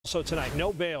Also tonight,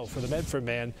 no bail for the Medford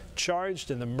man charged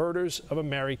in the murders of a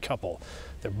married couple.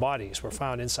 Their bodies were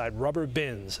found inside rubber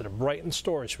bins at a Brighton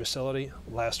storage facility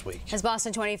last week. As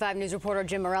Boston 25 News reporter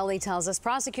Jim Morelli tells us,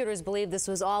 prosecutors believe this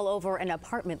was all over an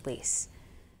apartment lease.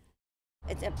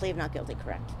 It's a plea of not guilty,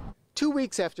 correct. 2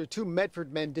 weeks after two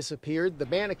Medford men disappeared, the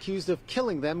man accused of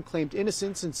killing them claimed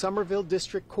innocence in Somerville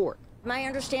District Court. My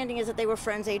understanding is that they were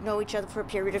friends. They'd know each other for a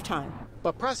period of time.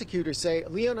 But prosecutors say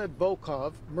Leonid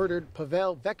Volkov murdered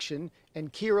Pavel Vekshin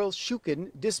and Kiryl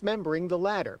Schukin, dismembering the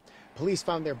latter. Police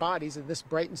found their bodies in this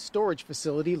Brighton storage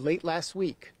facility late last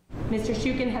week. Mr.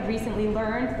 Schukin had recently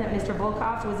learned that Mr.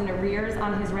 Volkov was in arrears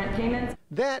on his rent payments.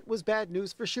 That was bad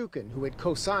news for Schukin, who had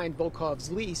co-signed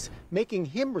Volkov's lease, making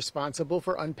him responsible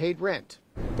for unpaid rent.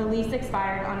 The lease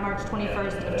expired on March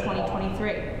 21st of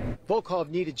 2023. Volkov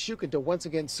needed Schukin to once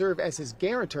again serve as his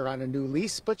guarantor on a new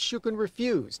lease, but Schukin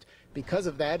refused. Because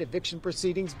of that, eviction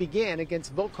proceedings began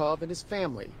against Volkov and his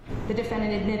family. The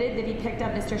defendant admitted that he picked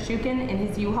up Mr. Schukin in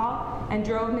his U-Haul and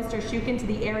drove Mr. Schukin to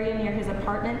the area near his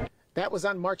apartment. That was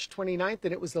on March 29th,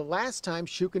 and it was the last time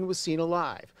Schukin was seen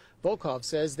alive. Volkov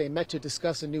says they met to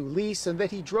discuss a new lease and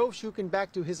that he drove Schukin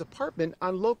back to his apartment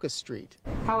on Locust Street.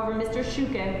 However, Mr.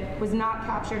 Schukin was not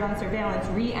captured on surveillance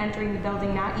re-entering the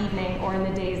building that evening or in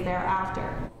the days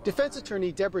thereafter. Defense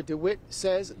attorney Deborah DeWitt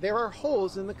says there are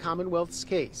holes in the Commonwealth's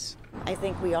case. I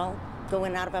think we all go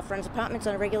in and out of our friends' apartments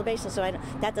on a regular basis, so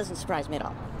that doesn't surprise me at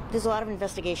all. There's a lot of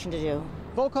investigation to do.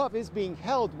 Volkov is being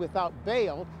held without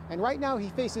bail, and right now he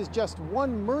faces just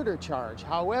one murder charge.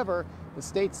 However, the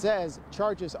state says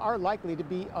charges are likely to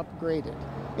be upgraded.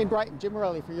 In Brighton, Jim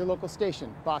Morelli for your local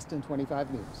station, Boston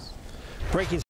 25 News. Breaking